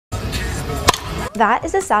That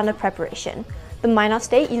is the sound of preparation. The Minot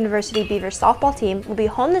State University Beavers softball team will be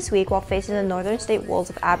home this week while facing the Northern State Wolves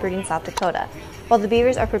of Aberdeen, South Dakota. While the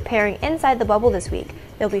Beavers are preparing inside the bubble this week,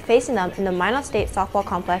 they'll be facing them in the Minot State softball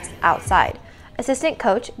complex outside. Assistant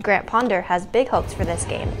coach Grant Ponder has big hopes for this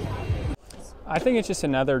game. I think it's just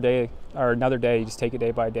another day. You just take it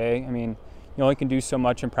day by day. I mean, you only can do so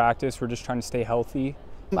much in practice. We're just trying to stay healthy.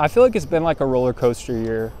 I feel like it's been like a roller coaster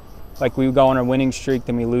year. Like we go on a winning streak,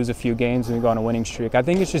 then we lose a few games, and we go on a winning streak. I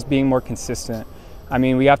think it's just being more consistent. I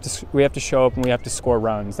mean, we have to show up and we have to score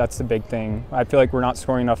runs. That's the big thing. I feel like we're not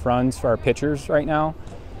scoring enough runs for our pitchers right now,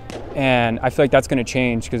 and I feel like that's going to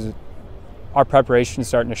change because our preparation is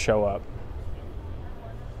starting to show up.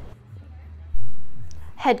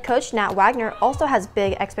 Head coach Nat Wagner also has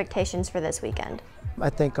big expectations for this weekend. I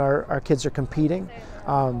think our kids are competing.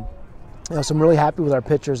 So I'm really happy with our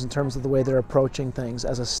pitchers in terms of the way they're approaching things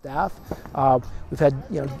as a staff. We've had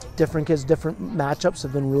different kids, different matchups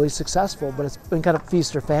have been really successful, but it's been kind of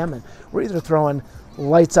feast or famine. We're either throwing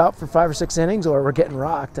lights out for 5 or 6 innings, or we're getting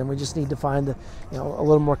rocked, and we just need to find a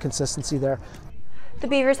little more consistency there. The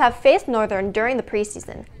Beavers have faced Northern during the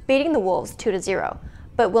preseason, beating the Wolves 2-0,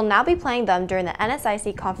 but will now be playing them during the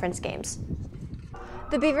NSIC conference games.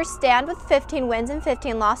 The Beavers stand with 15 wins and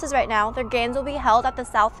 15 losses right now. Their games will be held at the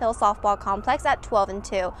South Hill Softball Complex at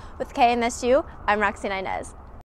 12-2. With KMSU, I'm Roxanne Inez.